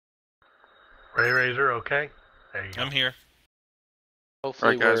RayRazor, okay? There you go. I'm here.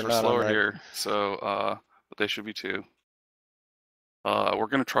 Hopefully Alright guys, we're not slower on here, so but they should be too. We're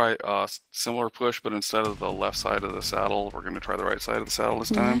gonna try a similar push, but instead of the left side of the saddle, we're gonna try the right side of the saddle this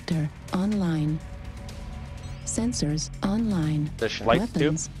time. Reactor online. Sensors online. Position. Lights too?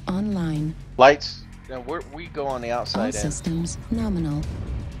 Weapons online. Lights. No, we go on the All outside end. systems nominal.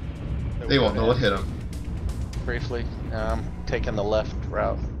 They won't know what hit them. Briefly, I'm taking the left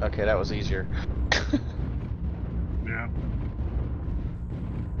route. Okay, that was easier. Yeah.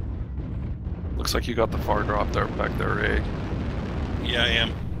 Looks like you got the far drop there back there, Ray. Yeah, I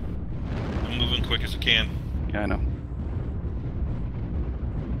am. I'm moving quick as I can. Yeah, I know.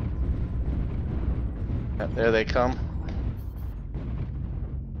 There they come.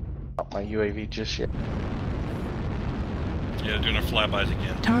 Not my UAV just yet. Yeah, doing our flybys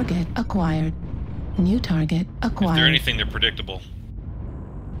again. Target acquired. New target acquired. If they're anything, they're predictable.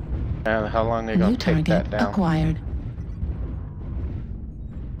 And how long they New gonna take target that down? acquired.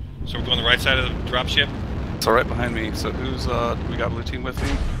 So we're going the right side of the dropship? It's all right behind me. So who's we got blue team with me?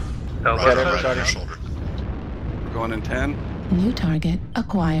 Got everybody? We're going in 10. New target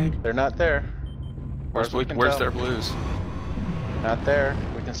acquired. They're not there. Where's we can their tell. blues? Not there.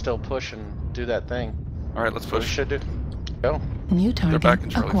 We can still push and do that thing. All right, let's What we push. should do. Go. New back target in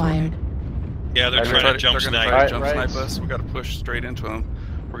Charlie acquired. Yeah, they're They're trying to jump They're gonna snipe. try to jump Right. snipe us. We got to push straight into them.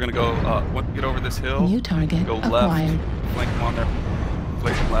 We're gonna go. Get over this hill. New target Go left. acquired. Flank them on there.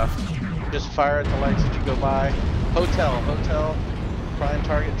 Flank them left. Just fire at the lights as you go by. Hotel. Prime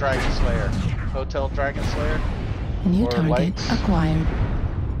target Dragon Slayer. Hotel Dragon Slayer. New Or target lights. acquired.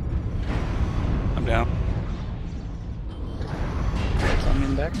 I'm down.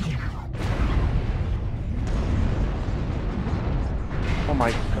 Coming back. Oh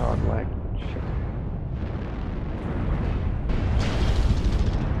my god, lag. Shit.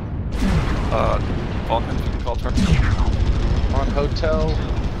 Falcon, you can call target. On Hotel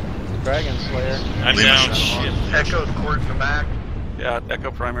Dragon Slayer. I'm down. Shit. Echo's court in the back. Yeah,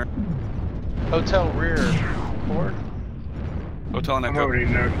 Echo primary. Hotel Rear. Forward. Hotel and I'm Echo. already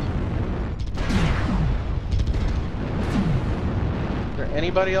noticed. Is there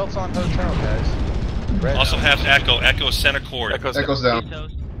anybody else on Hotel, guys? Red. Also have Echo. Echo center court. Echo's down.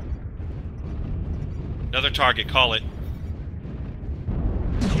 Another target. Call it.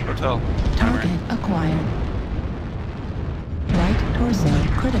 Hotel. Target Primary. acquired. Right torso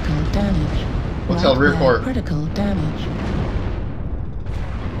critical damage. Hotel Right rear leg court. critical damage.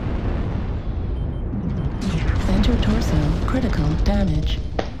 Center torso critical damage.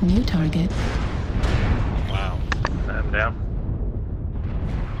 New target. Wow. I'm down.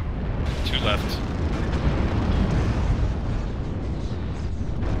 2 left.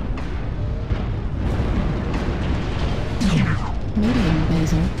 Medium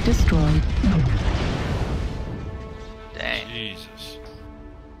laser destroyed. Dang. Jesus.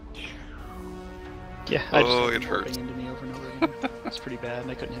 Yeah, Oh, I it just hurts. into me over and over again. It's pretty bad,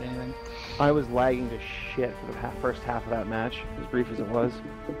 and I couldn't hit anything. I was lagging to shit for the first half of that match, as brief as it was.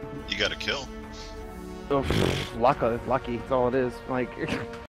 You got a kill. So, lucky, that's all it is. Like,